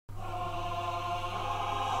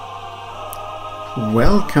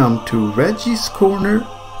Welcome to Reggie's Corner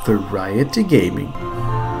Variety Gaming.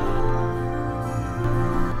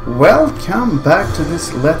 Welcome back to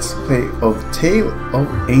this Let's Play of Tale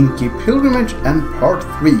of Enki Pilgrimage and Part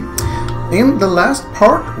 3. In the last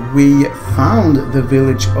part we found the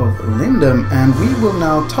village of Lindum and we will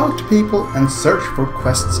now talk to people and search for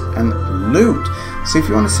quests and loot. So if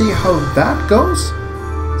you want to see how that goes,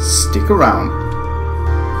 stick around.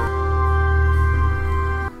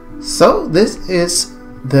 So this is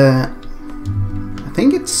I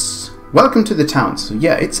think it's welcome to the town. So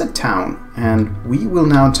yeah, it's a town and we will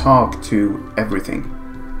now talk to everything,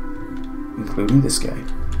 including this guy.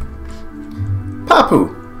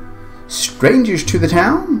 Papu, strangers to the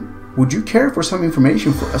town, would you care for some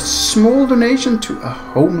information for a small donation to a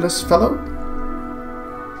homeless fellow?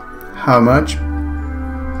 How much?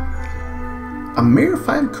 A mere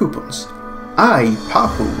 5 coupons. I,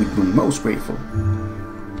 Papu, would be most grateful.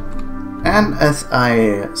 And as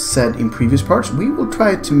I said in previous parts, we will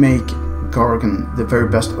try to make Gargan the very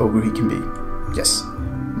best ogre he can be. Yes,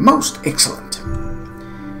 most excellent.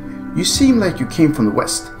 You seem like you came from the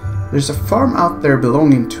west. There's a farm out there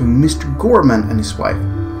belonging to Mr. Gorman and his wife.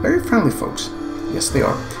 Very friendly folks. Yes, they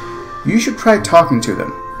are. You should try talking to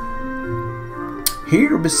them.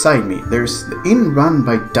 Here beside me, there's the inn run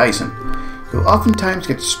by Dyson. You'll oftentimes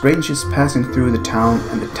get strangers passing through the town,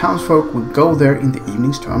 and the townsfolk will go there in the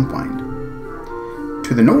evenings to unwind.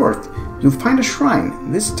 To the north, you'll find a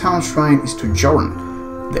shrine. This town shrine is to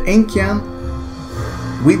Jorn. The Enkian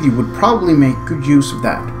with you would probably make good use of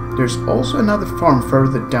that. There's also another farm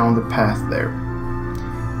further down the path there.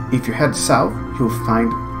 If you head south, you'll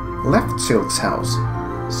find Left Silk's house.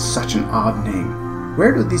 Such an odd name.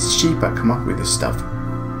 Where do these sheepa come up with this stuff?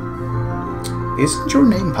 Isn't your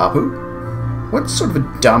name Papu? What sort of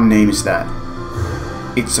a dumb name is that?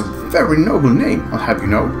 It's a very noble name, I'll have you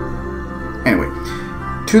know. Anyway,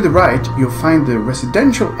 to the right, you'll find the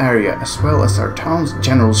residential area as well as our town's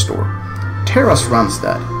general store. Terras runs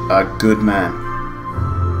that. A good man.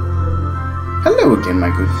 Hello again, my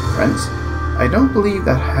good friends. I don't believe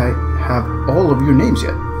that I have all of your names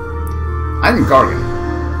yet. I'm Gargan.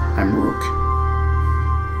 I'm Rook.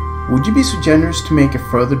 Would you be so generous to make a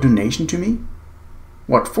further donation to me?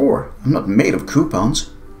 What for? I'm not made of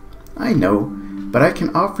coupons. I know, but I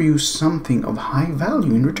can offer you something of high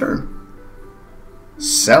value in return.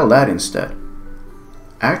 Sell that instead.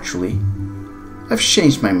 Actually, I've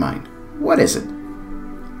changed my mind. What is it?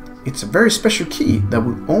 It's a very special key that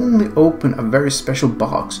will only open a very special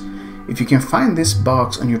box. If you can find this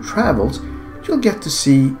box on your travels, you'll get to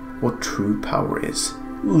see what true power is.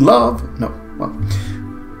 Love? No, well,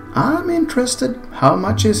 I'm interested. How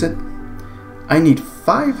much is it? I need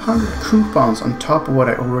 500 coupons on top of what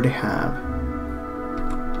I already have.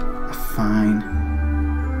 Fine.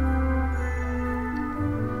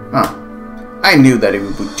 Oh, I knew that it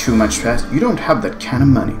would be too much stress. You don't have that kind of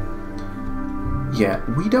money. Yeah,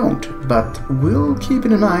 we don't, but we'll keep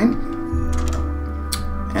it in mind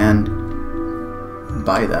and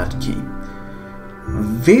buy that key.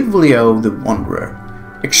 Vivlio the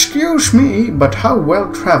Wanderer. Excuse me, but how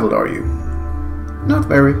well traveled are you? Not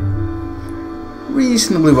very.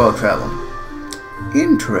 Reasonably well traveled.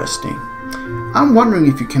 Interesting. I'm wondering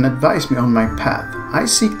if you can advise me on my path. I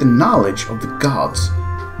seek the knowledge of the gods.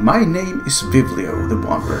 My name is Vivlio the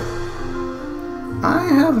Wanderer. I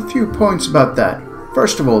have a few points about that.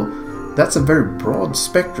 First of all, that's a very broad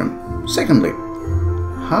spectrum. Secondly,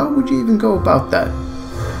 how would you even go about that?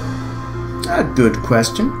 A good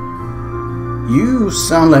question. You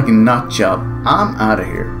sound like a nut job. I'm out of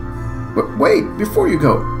here. But wait, before you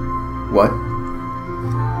go. What?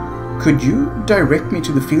 Could you direct me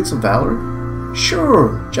to the Fields of Valor?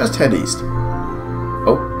 Sure, just head east.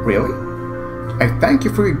 Oh, really? I thank you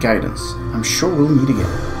for your guidance. I'm sure we'll meet again.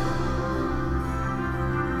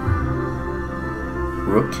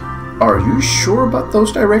 Rook, are you sure about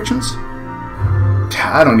those directions?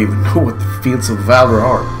 I don't even know what the Fields of Valor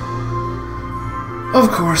are. Of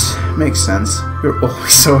course, makes sense. You're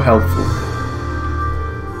always so helpful.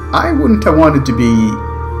 I wouldn't have wanted to be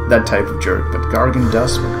that type of jerk, but Gargan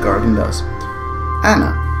does what Gargan does.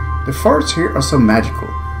 Anna, the forests here are so magical.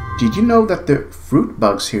 Did you know that the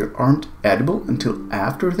Fruitbugs here aren't edible until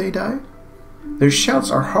after they die? Their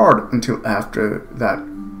shells are hard until after that,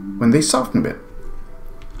 when they soften a bit.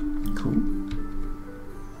 Cool.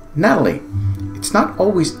 Natalie, it's not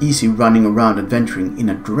always easy running around adventuring in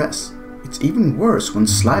a dress. It's even worse when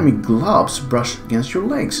slimy globs brush against your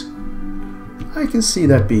legs. I can see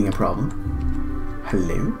that being a problem.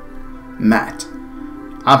 Hello? Matt,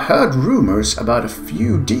 I've heard rumors about a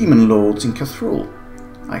few demon lords in Cathrall.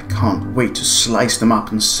 I can't wait to slice them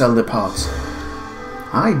up and sell their parts.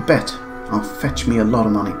 I bet I'll fetch me a lot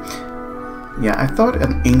of money. Yeah, I thought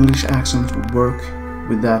an English accent would work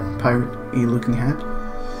with that pirate-y looking hat.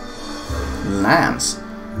 Lands.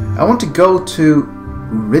 I want to go to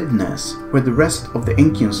Ridnes, where the rest of the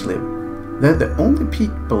Enkians live. They're the only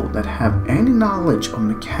people that have any knowledge of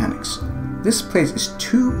mechanics. This place is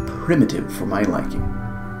too primitive for my liking.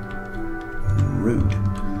 Rude.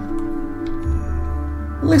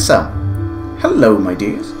 Lissa. Hello, my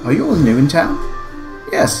dears. Are you all new in town?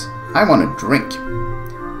 Yes, I want a drink.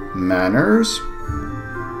 Manners?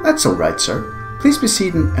 That's all right, sir. Please be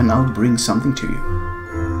seated and I'll bring something to you.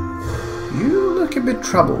 You look a bit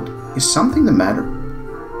troubled. Is something the matter?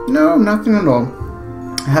 No, nothing at all.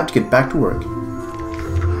 I have to get back to work.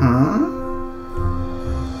 Huh?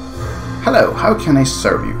 Hello, how can I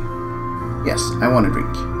serve you? Yes, I want a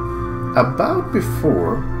drink. About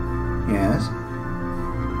before... Yes?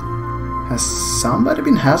 Has somebody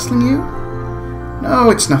been hassling you?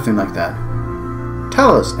 No, it's nothing like that.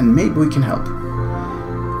 Tell us, and maybe we can help.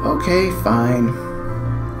 Okay, fine.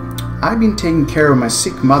 I've been taking care of my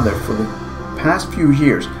sick mother for the past few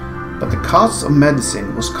years, but the cost of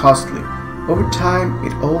medicine was costly. Over time,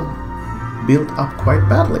 it all built up quite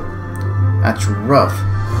badly. That's rough.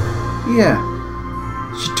 Yeah.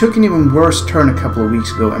 She took an even worse turn a couple of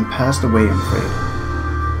weeks ago and passed away, I'm afraid.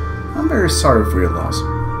 I'm very sorry for your loss.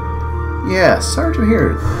 Yeah, sorry to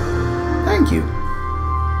hear it. Thank you.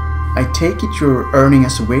 I take it your earning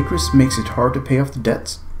as a waitress makes it hard to pay off the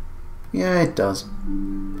debts? Yeah, it does.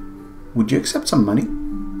 Would you accept some money?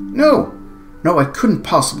 No! No, I couldn't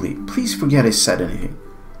possibly. Please forget I said anything.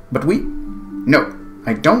 But we... No,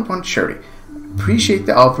 I don't want charity. Appreciate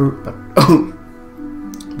the offer, but... Oh!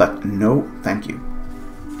 But no, thank you.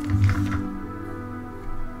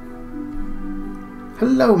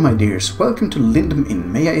 Hello, my dears. Welcome to Lindum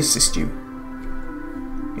Inn. May I assist you?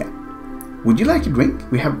 Yeah. Would you like a drink?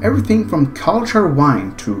 We have everything from culture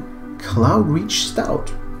wine to Cloud Reach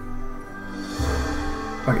Stout.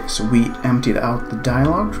 Okay, so we emptied out the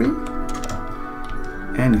dialogue tree.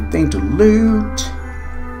 Anything to loot?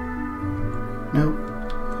 No.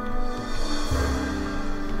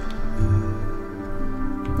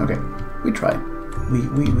 Okay, we tried.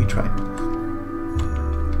 We tried.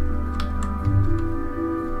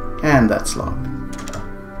 And that's locked.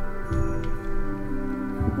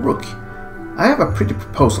 Rook, I have a pretty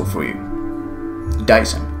proposal for you.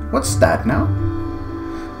 Dyson, what's that now?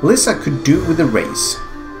 Lissa could do with a raise.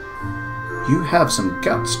 You have some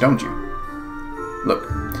guts, don't you? Look,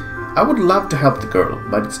 I would love to help the girl,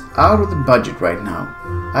 but it's out of the budget right now.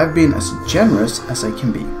 I've been as generous as I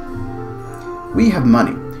can be. We have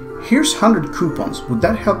money. Here's 100 coupons. Would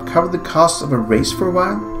that help cover the cost of a race for a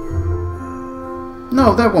while?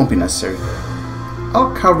 No, that won't be necessary.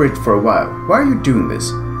 I'll cover it for a while. Why are you doing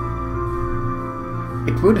this?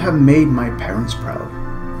 It would have made my parents proud.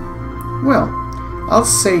 Well, I'll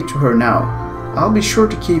say to her now. I'll be sure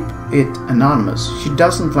to keep it anonymous. She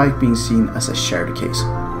doesn't like being seen as a charity case.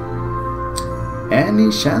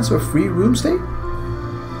 Any chance of a free room stay?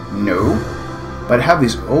 No, but I have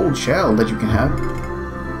this old shell that you can have.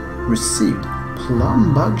 Received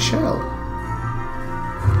plum bug shell.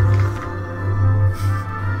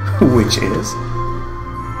 Which is?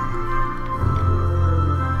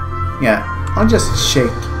 Yeah, I'll just shake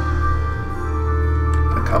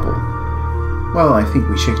a couple. Well, I think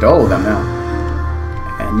we shaked all of them now.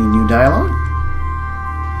 Any new dialogue?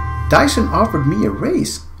 Dyson offered me a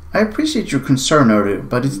raise. I appreciate your concern earlier,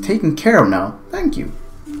 but it's taken care of now. Thank you.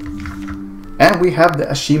 And we have the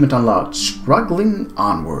achievement unlocked. Struggling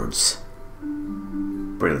onwards.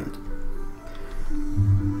 Brilliant.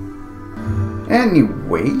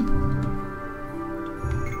 Anyway.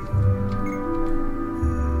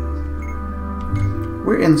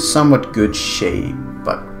 We're in somewhat good shape,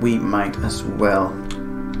 but we might as well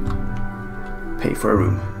pay for a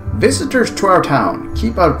room. Visitors to our town,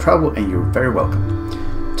 keep out of trouble and you're very welcome.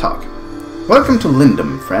 Talk. Welcome to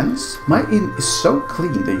Lindum, friends. My inn is so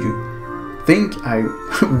clean that you think I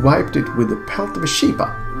wiped it with the pelt of a sheepa.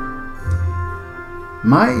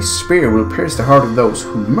 My spear will pierce the heart of those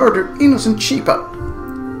who murder innocent sheepa.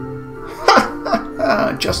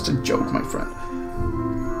 Just a joke, my friend.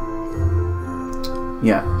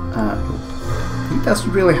 Yeah, he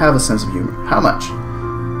doesn't really have a sense of humor. How much?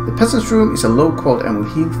 The peasant's room is a low quality and will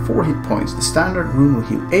heal 4 hit points. The standard room will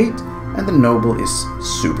heal 8, and the noble is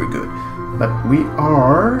super good. But we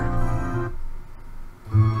are...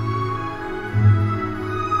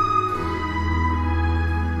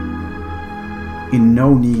 in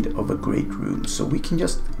no need of a great room, so we can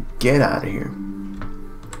just get out of here.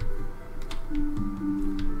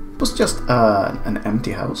 It was just an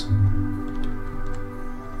empty house.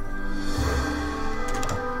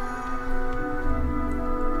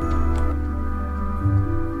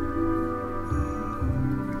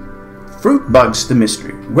 Bugs the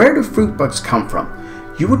mystery. Where do fruit bugs come from?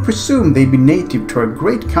 You would presume they'd be native to our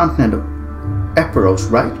great continent of Eperos,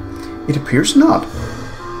 right? It appears not.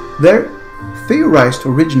 They're theorized to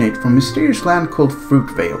originate from a mysterious land called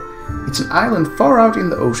Fruitvale. It's an island far out in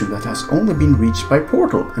the ocean that has only been reached by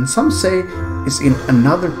portal, and some say is in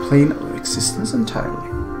another plane of existence entirely.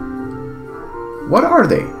 What are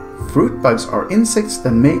they? Fruit bugs are insects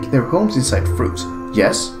that make their homes inside fruits.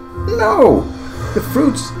 Yes? No! The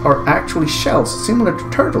fruits are actually shells, similar to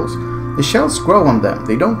turtles. The shells grow on them.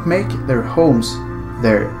 They don't make their homes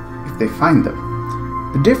there if they find them.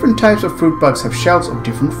 The different types of fruit bugs have shells of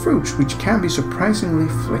different fruits, which can be surprisingly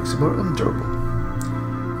flexible and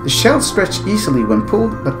durable. The shells stretch easily when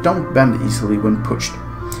pulled, but don't bend easily when pushed.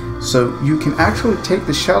 So you can actually take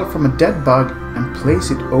the shell from a dead bug and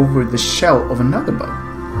place it over the shell of another bug.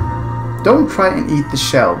 Don't try and eat the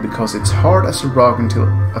shell, because it's hard as a rock until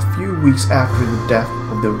a few weeks after the death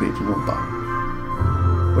of the original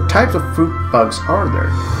bug. What types of fruit bugs are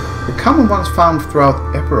there? The common ones found throughout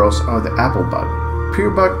Eperos are the apple bug, pear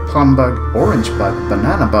bug, plum bug, orange bug,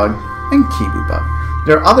 banana bug, and kiwi bug.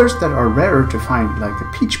 There are others that are rarer to find, like the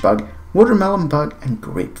peach bug, watermelon bug, and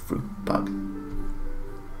grapefruit bug.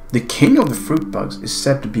 The king of the fruit bugs is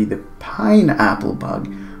said to be the pineapple bug,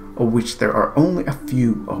 of which there are only a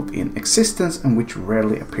few of in existence and which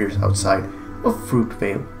rarely appears outside of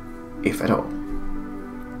Fruitvale, if at all.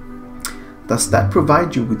 Does that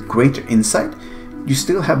provide you with greater insight? You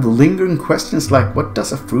still have lingering questions like, what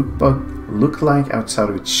does a fruit bug look like outside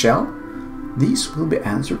of its shell? These will be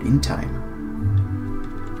answered in time.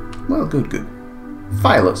 Well, good.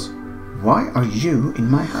 Filos, why are you in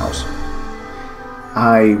my house?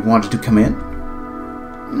 I wanted to come in.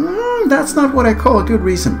 That's not what I call a good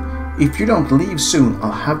reason. If you don't leave soon,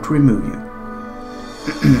 I'll have to remove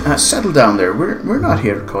you. Settle down there. We're not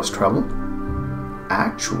here to cause trouble.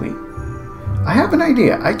 Actually, I have an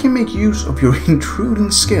idea. I can make use of your intruding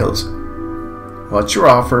skills. What's your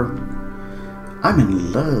offer? I'm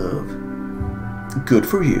in love. Good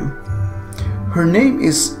for you. Her name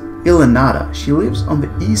is Ilinada. She lives on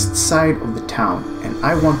the east side of the town, and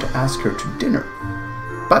I want to ask her to dinner.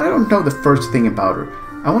 But I don't know the first thing about her.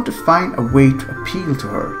 I want to find a way to appeal to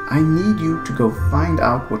her. I need you to go find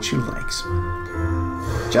out what she likes.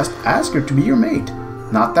 Just ask her to be your maid.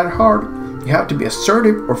 Not that hard. You have to be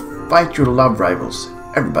assertive or fight your love rivals.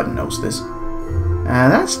 Everybody knows this.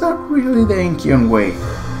 That's not really the Enkian way.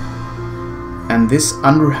 And this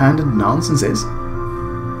underhanded nonsense is?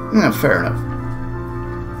 Fair enough.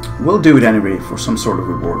 We'll do it anyway for some sort of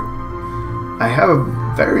reward. I have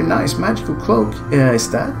a very nice magical cloak.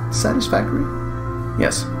 Is that satisfactory?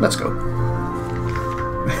 Yes, let's go.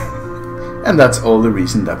 And that's all the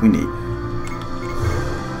reason that we need.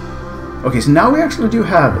 Okay, so now we actually do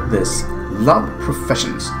have this Love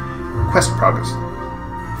Professions. Quest progress.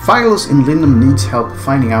 Filos in Lindum needs help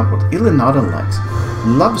finding out what Ilinada likes.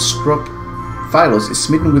 Love-struck Filos is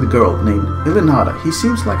smitten with a girl named Ilinada. He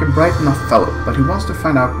seems like a bright enough fellow, but he wants to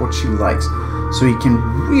find out what she likes, so he can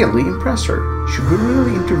really impress her. Should we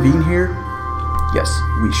really intervene here? Yes,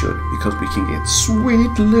 we should, because we can get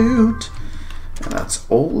sweet loot. And that's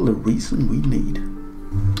all the reason we need.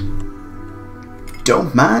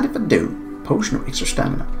 Don't mind if I do. Potion of extra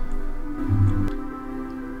stamina.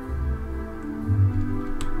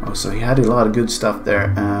 Oh, so he had a lot of good stuff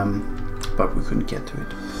there, but we couldn't get to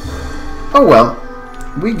it. Oh well,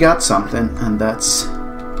 we got something, and that's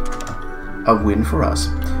a win for us.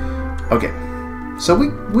 Okay, so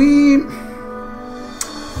we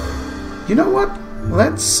you know what?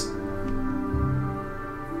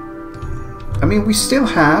 We still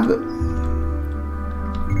have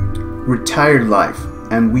retired life,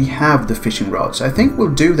 and we have the fishing rod, so I think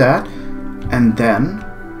we'll do that, and then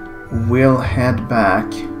we'll head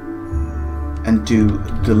back and do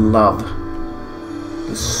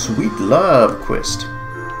the sweet love quest.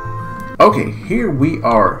 Okay, here we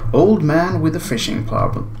are, old man with a fishing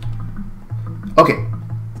problem. Okay,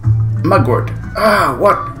 Mugwort.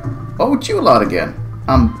 What? Oh, it's you a lot again.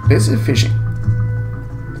 I'm busy fishing.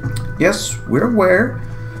 Yes, we're aware.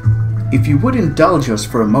 If you would indulge us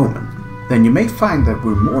for a moment, then you may find that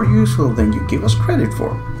we're more useful than you give us credit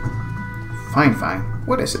for. Fine.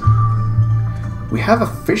 What is it? We have a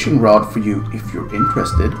fishing rod for you if you're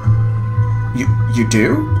interested. You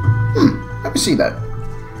do? Let me see that.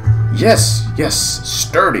 Yes,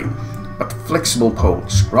 sturdy, but flexible pole,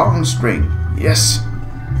 strong string. Yes.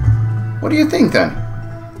 What do you think then?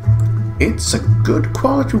 It's a good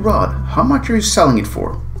quality rod. How much are you selling it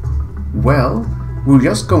for? Well, we're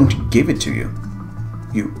just going to give it to you.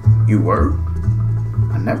 You were?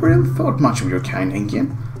 I never really thought much of your kind,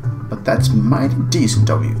 Enkian, but that's mighty decent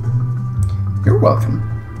of you. You're welcome.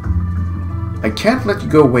 I can't let you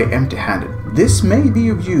go away empty-handed. This may be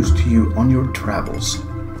of use to you on your travels.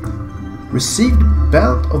 Received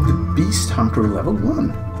Belt of the Beast Hunter level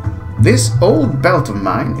 1. This old belt of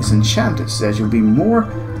mine is enchanted so that you'll be more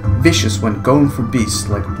vicious when going for beasts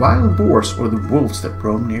like wild boars or the wolves that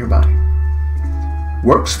roam nearby.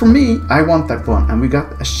 Works for me, I want that one, and we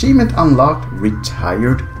got achievement unlocked,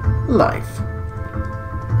 Retired Life.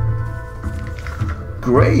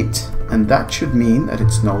 Great, and that should mean that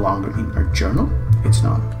it's no longer in our journal. It's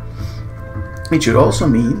not. It should also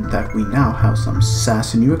mean that we now have some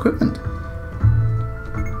sassy new equipment.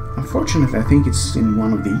 Unfortunately, I think it's in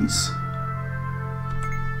one of these.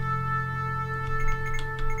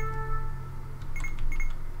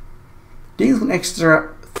 Deals an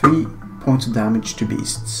extra 3 points of damage to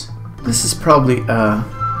beasts. This is probably a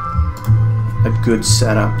good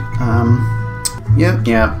setup.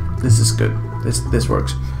 Yeah, this is good. This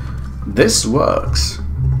works. This works.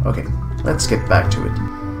 Okay, let's get back to it.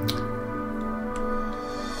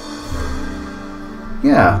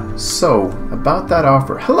 Yeah, so, about that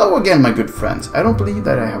offer. Hello again, my good friends. I don't believe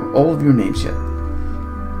that I have all of your names yet.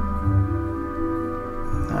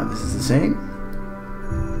 This is the same.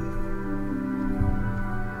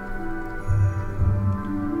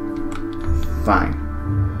 Fine.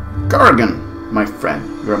 Gargan, my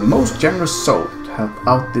friend, you're a most generous soul to help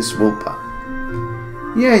out this Wolpa.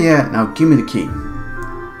 Yeah, now give me the key.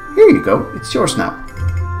 Here you go, it's yours now.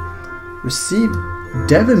 Received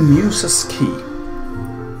Devimusa's key.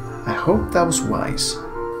 I hope that was wise.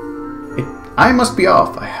 I must be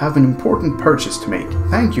off. I have an important purchase to make.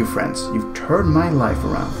 Thank you, friends. You've turned my life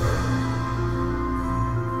around.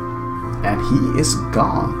 And he is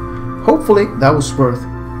gone. Hopefully that was worth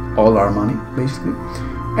all our money, basically.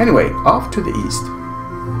 Anyway, off to the east.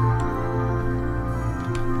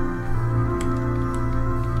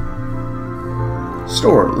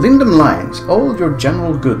 Store Lindum Lines, all your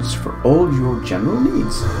general goods for all your general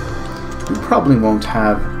needs. You probably won't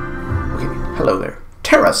have... Okay, hello there.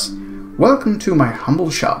 Terrace, welcome to my humble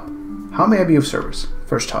shop. How may I be of service?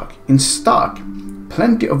 First talk. In stock,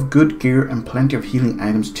 plenty of good gear and plenty of healing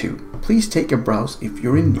items too. Please take a browse if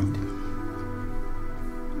you're in need.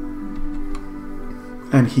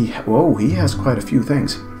 And he has quite a few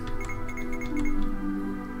things.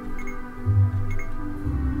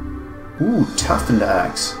 Ooh, toughened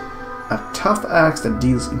axe. A tough axe that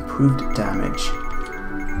deals improved damage.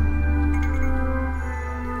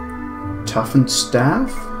 Toughened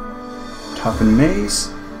staff, toughened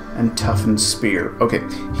mace, and toughened spear. Okay,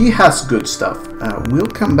 he has good stuff. We'll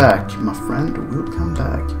come back, my friend. We'll come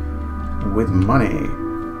back with money.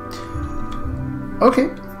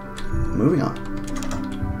 Okay, moving on.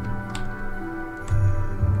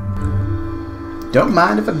 Don't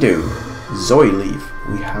mind if I do. Zoe leaf.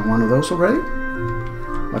 We have one of those already,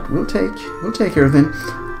 but we'll take everything.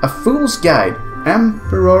 A Fool's Guide.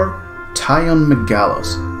 Emperor Tyon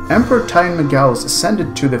Megalos. Emperor Tyon Megalos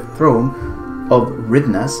ascended to the throne of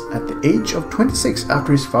Ridnas at the age of 26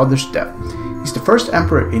 after his father's death. He's the first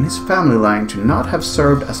emperor in his family line to not have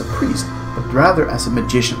served as a priest, but rather as a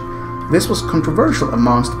magician. This was controversial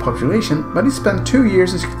amongst the population, but he spent 2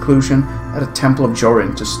 years in seclusion at a temple of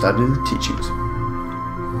Jorin to study the teachings.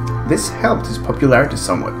 This helped his popularity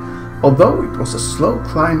somewhat, although it was a slow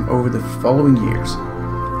climb over the following years.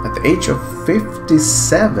 At the age of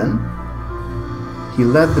 57, he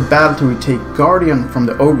led the battle to retake Guardian from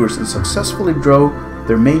the Ogres and successfully drove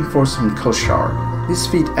their main force from Kulshar. This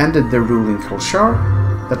feat ended their rule in Kulshar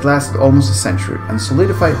that lasted almost a century and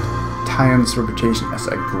solidified Tyon's reputation as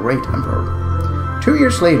a great emperor. 2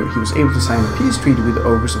 years later, he was able to sign a peace treaty with the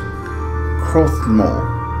Ogres of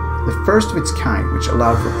Crothmore, the first of its kind, which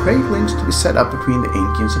allowed for trade links to be set up between the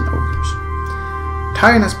Enkians and Ogres.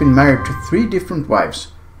 Tyon has been married to 3 different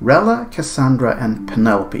wives, Rella, Cassandra, and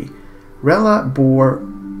Penelope. Rella bore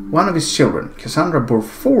one of his children, Cassandra bore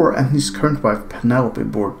 4, and his current wife Penelope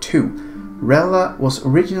bore 2. Rella was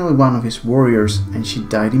originally one of his warriors, and she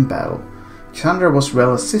died in battle. Cassandra was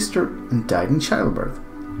Rella's sister and died in childbirth.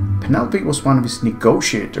 Penelope was one of his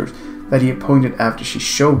negotiators that he appointed after she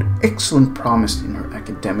showed excellent promise in her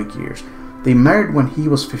academic years. They married when he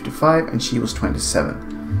was 55 and she was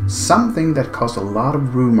 27, something that caused a lot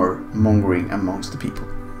of rumor mongering amongst the people.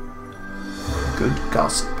 Good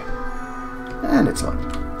gossip. And it's like,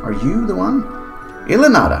 are you the one?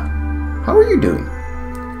 Ilinada, how are you doing?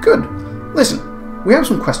 Good. Listen, we have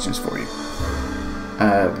some questions for you.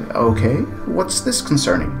 Okay, what's this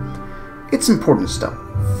concerning? It's important stuff.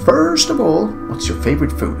 First of all, what's your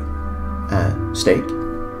favorite food? Steak?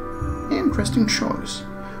 Interesting choice.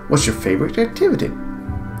 What's your favorite activity?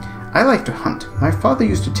 I like to hunt. My father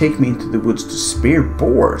used to take me into the woods to spear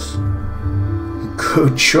boars.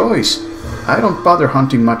 Good choice. I don't bother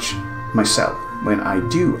hunting much myself. When I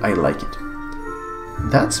do, I like it.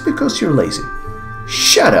 That's because you're lazy.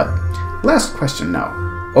 Shut up. Last question now.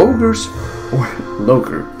 Ogres or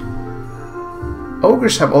Ogre?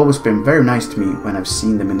 Ogres have always been very nice to me when I've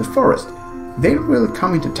seen them in the forest. They don't really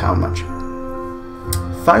come into town much.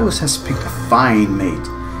 Filos has picked a fine maid.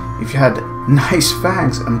 If you had nice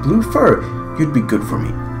fangs and blue fur, you'd be good for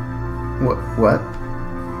me. What?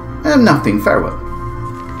 Nothing, farewell.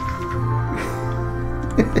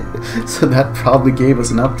 So that probably gave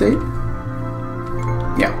us an update?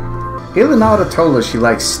 Yeah. Ilinata told us she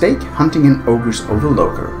likes steak, hunting, and ogres over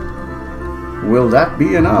Ogre. Will that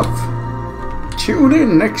be enough? Tune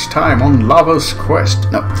in next time on Lava's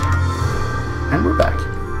Quest. No. And we're back.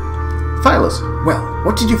 Filos, well,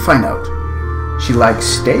 what did you find out? She likes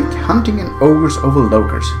steak, hunting, and ogres over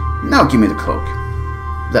Ogres. Now give me the cloak.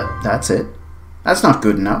 That's it? That's not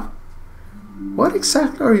good enough. What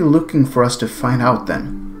exactly are you looking for us to find out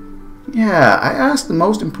then? Yeah, I asked the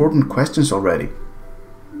most important questions already.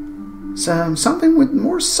 Something with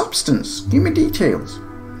more substance. Give me details.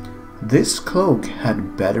 This cloak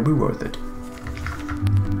had better be worth it.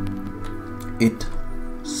 It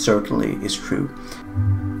certainly is true.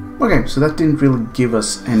 Okay, so that didn't really give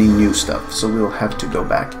us any new stuff, so we'll have to go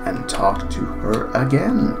back and talk to her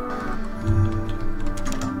again.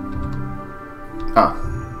 Ah,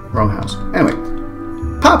 wrong house. Anyway,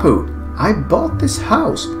 Papu, I bought this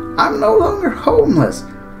house. I'm no longer homeless.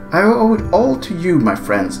 I owe it all to you, my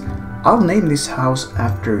friends. I'll name this house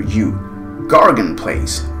after you. Gargan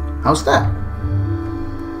Place. How's that?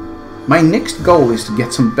 My next goal is to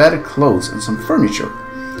get some better clothes and some furniture.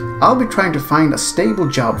 I'll be trying to find a stable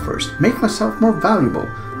job first. Make myself more valuable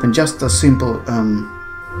than just a simple,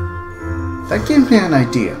 That gave me an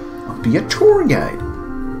idea. I'll be a tour guide.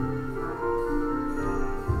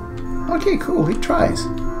 Okay, cool, he tries.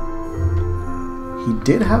 He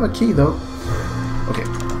did have a key though. Okay.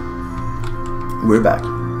 We're back.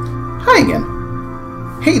 Hi again.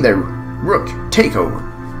 Hey there, Rook, take over.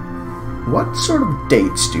 What sort of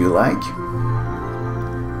dates do you like?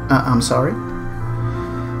 I'm sorry?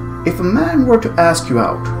 If a man were to ask you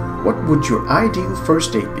out, what would your ideal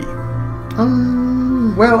first date be?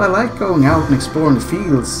 Well, I like going out and exploring the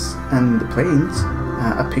fields and the plains.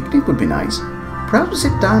 A picnic would be nice. Perhaps we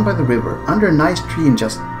sit down by the river, under a nice tree and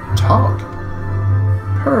just talk.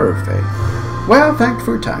 Perfect. Well, thanks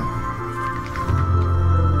for your time.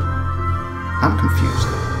 I'm confused.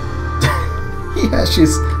 Yeah,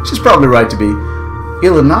 she's probably right to be.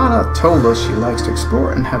 Ilinata told us she likes to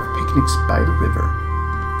explore and have picnics by the river.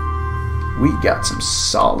 We got some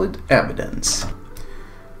solid evidence.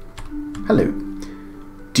 Hello.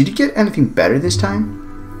 Did you get anything better this time?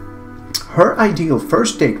 Her ideal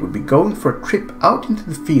first date would be going for a trip out into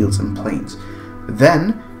the fields and plains.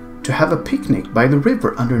 Then, to have a picnic by the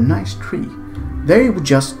river under a nice tree. There you would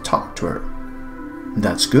just talk to her.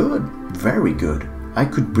 That's good. Very good. I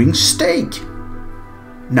could bring steak.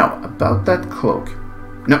 Now, about that cloak.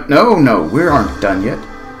 No, we aren't done yet.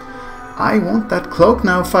 I want that cloak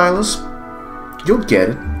now, Filos. You'll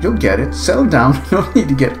get it. Settle down. No need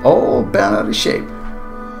to get all bent out of shape.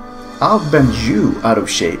 I'll bend you out of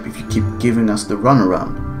shape if you keep giving us the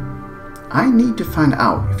runaround. I need to find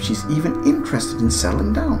out if she's even interested in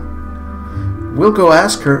settling down. We'll go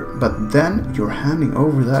ask her, but then you're handing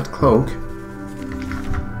over that cloak.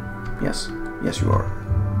 Yes, you are.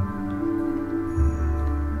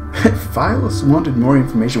 Filos wanted more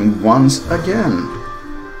information once again.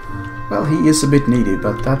 Well, he is a bit needy,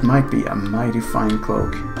 but that might be a mighty fine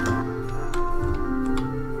cloak.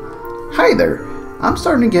 Hi there. I'm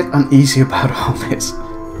starting to get uneasy about all this.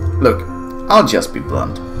 Look, I'll just be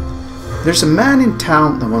blunt. There's a man in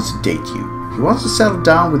town that wants to date you. He wants to settle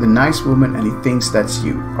down with a nice woman and he thinks that's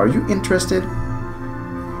you. Are you interested?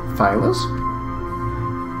 Filos?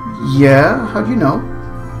 Yeah, how do you know?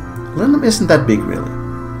 Lindum isn't that big, really.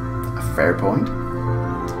 A fair point.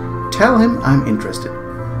 Tell him I'm interested.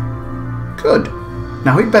 Good.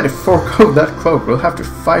 Now he'd better forego that cloak. He'll have to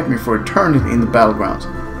fight me for eternity in the battlegrounds.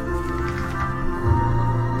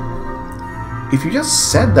 If you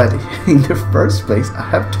just said that in the first place, I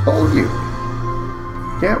have told you.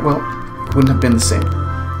 Yeah, well, it wouldn't have been the same.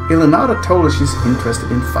 Ilinata told us she's interested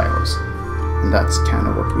in Filos. And that's kind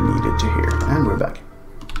of what we needed to hear. And we're back.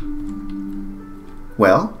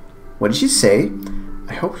 Well, what did she say?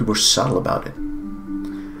 I hope you were subtle about it.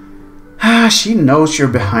 She knows you're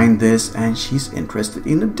behind this and she's interested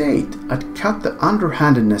in a date. I'd cut the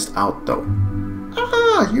underhandedness out though.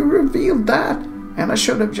 You revealed that, and I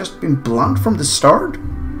should have just been blunt from the start?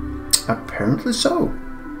 Apparently so.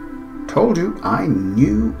 Told you, I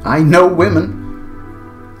know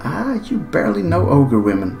women. Ah, you barely know ogre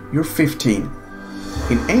women. You're 15.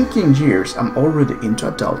 In Enkian years, I'm already into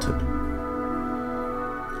adulthood.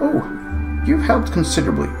 Oh, you've helped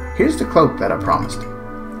considerably. Here's the cloak that I promised.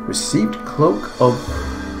 Received Cloak of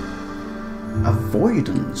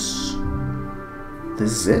Avoidance.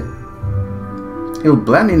 This is it. It'll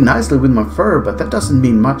blend in nicely with my fur, but that doesn't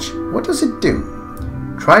mean much. What does it do?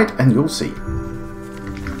 Try it and you'll see.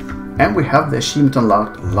 And we have the achievement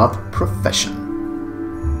unlocked, Love Profession.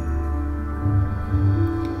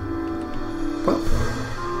 Well,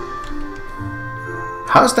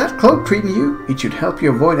 how's that cloak treating you? It should help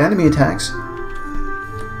you avoid enemy attacks.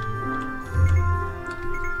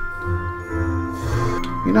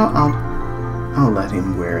 You know, I'll let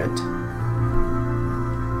him wear it.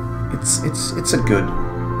 It's a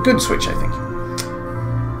good switch, I think.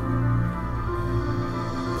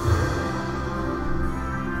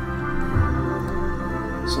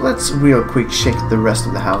 So let's real quick check the rest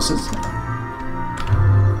of the houses.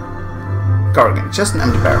 Gargan, just an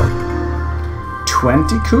empty barrel.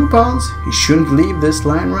 20 coupons. He shouldn't leave this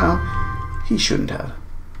lying around. He shouldn't have.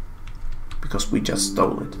 Because we just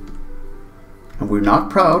stole it. And we're not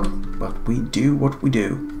proud, but we do what we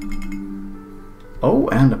do. Oh,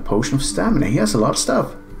 and a potion of stamina. He has a lot of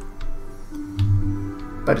stuff.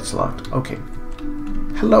 But it's locked. Okay.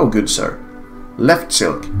 Hello, good sir. Left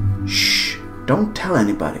silk. Shh. Don't tell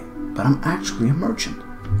anybody, but I'm actually a merchant.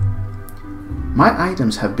 My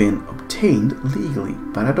items have been obtained legally,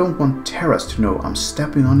 but I don't want Terras to know I'm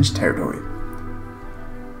stepping on his territory.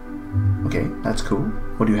 Okay, that's cool.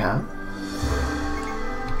 What do you have?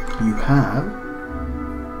 You have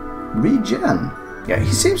regen. Yeah,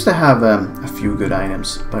 he seems to have a few good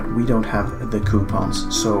items, but we don't have the coupons,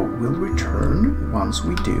 so we'll return once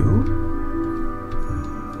we do.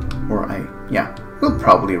 Yeah, we'll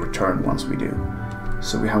probably return once we do.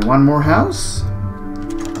 So we have one more house.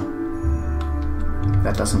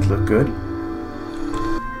 That doesn't look good.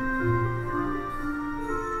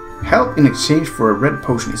 Help in exchange for a red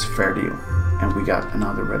potion is a fair deal. And we got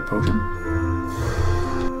another red potion.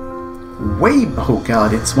 Oh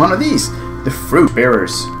god, it's one of these! The fruit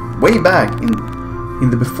bearers. Way back in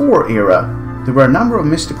the before era, there were a number of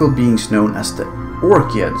mystical beings known as the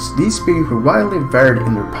Orchids. These beings were widely varied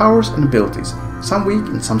in their powers and abilities, some weak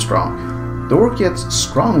and some strong. The Orchids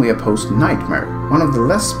strongly opposed Nightmare, one of the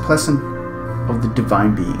less pleasant of the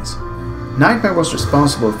divine beings. Nightmare was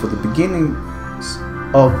responsible for the beginnings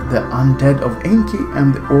of the undead of Enki,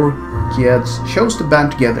 and the Orchids chose to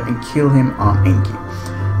band together and kill him on Enki,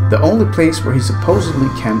 the only place where he supposedly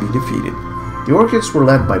can be defeated. The Orchids were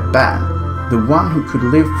led by Ban, the one who could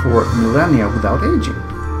live for millennia without aging.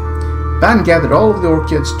 Ban gathered all of the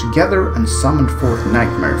Orchids together and summoned forth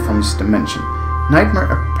Nightmare from his dimension.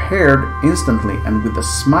 Nightmare appeared instantly and with a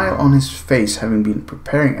smile on his face, having been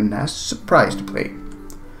preparing a nasty surprise to play.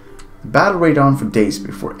 The battle raged on for days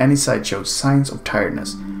before any side showed signs of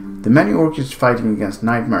tiredness, the many Orchids fighting against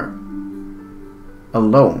Nightmare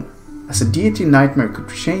alone. As a deity, Nightmare could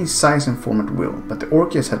change size and form at will, but the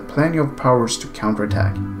Orchids had plenty of powers to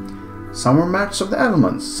counterattack. Some were masters of the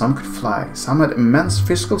elements, some could fly, some had immense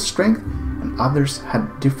physical strength, and others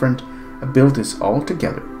had different abilities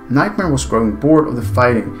altogether. Nightmare was growing bored of the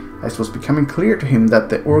fighting, as it was becoming clear to him that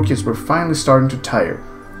the Orchids were finally starting to tire.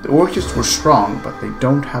 The Orchids were strong, but they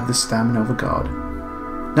don't have the stamina of a god.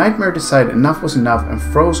 Nightmare decided enough was enough and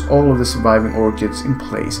froze all of the surviving Orchids in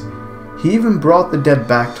place. He even brought the dead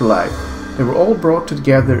back to life. They were all brought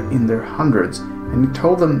together in their hundreds, and he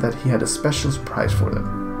told them that he had a special surprise for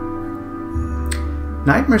them.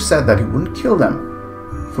 Nightmare said that he wouldn't kill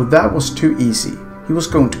them, for that was too easy. He was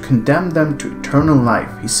going to condemn them to eternal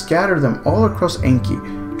life. He scattered them all across Enki,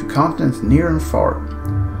 to continents near and far.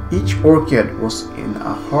 Each Orchid was in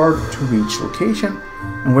a hard-to-reach location,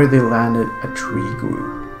 and where they landed, a tree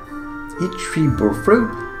grew. Each tree bore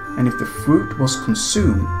fruit, and if the fruit was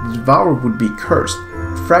consumed, the devourer would be cursed.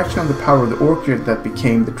 A fraction of the power of the Orchid that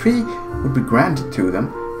became the tree would be granted to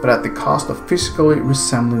them, but at the cost of physically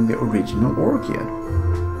resembling the original Orchid.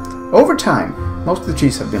 Over time, most of the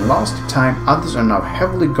trees have been lost to time, others are now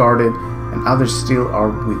heavily guarded, and others still are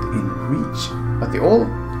within reach. But they all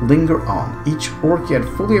linger on, each Orchid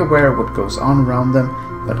fully aware of what goes on around them,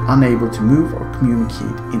 but unable to move or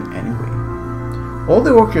communicate in any way. All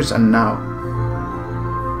the Orchids are now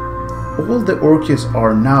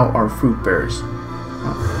our fruit bearers.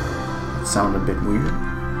 Oh, that sounded a bit weird.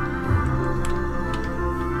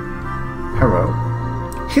 Hello.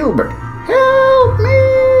 Hilbert, help me!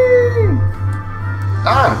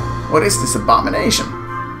 Ah, what is this abomination?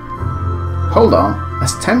 Hold on,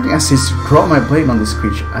 As tempting as it is to draw my blade on this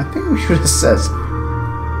creature, I think we should assess.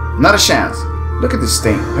 Not a chance. Look at this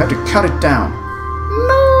thing. We have to cut it down.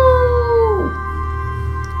 No!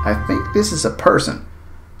 I think this is a person.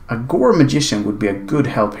 A gore magician would be a good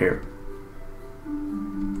help here.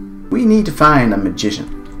 We need to find a magician.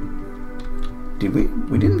 Did we?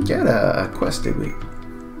 We didn't get a quest, did we?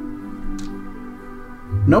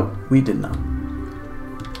 Nope, we did not.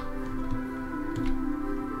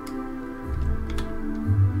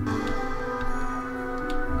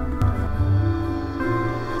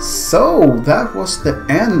 So, that was the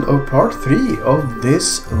end of part 3 of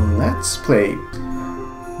this Let's Play.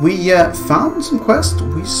 We found some quests,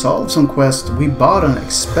 we solved some quests, we bought an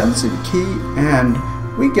expensive key, and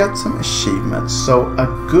we got some achievements. So, a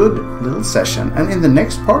good little session. And in the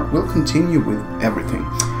next part, we'll continue with everything.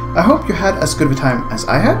 I hope you had as good of a time as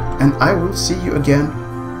I had, and I will see you again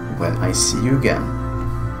when I see you again.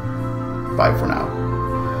 Bye for now.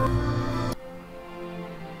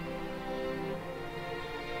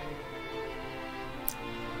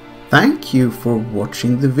 Thank you for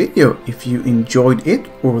watching the video. If you enjoyed it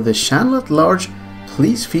or the channel at large,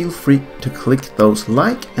 please feel free to click those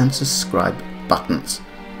like and subscribe buttons.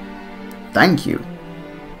 Thank you.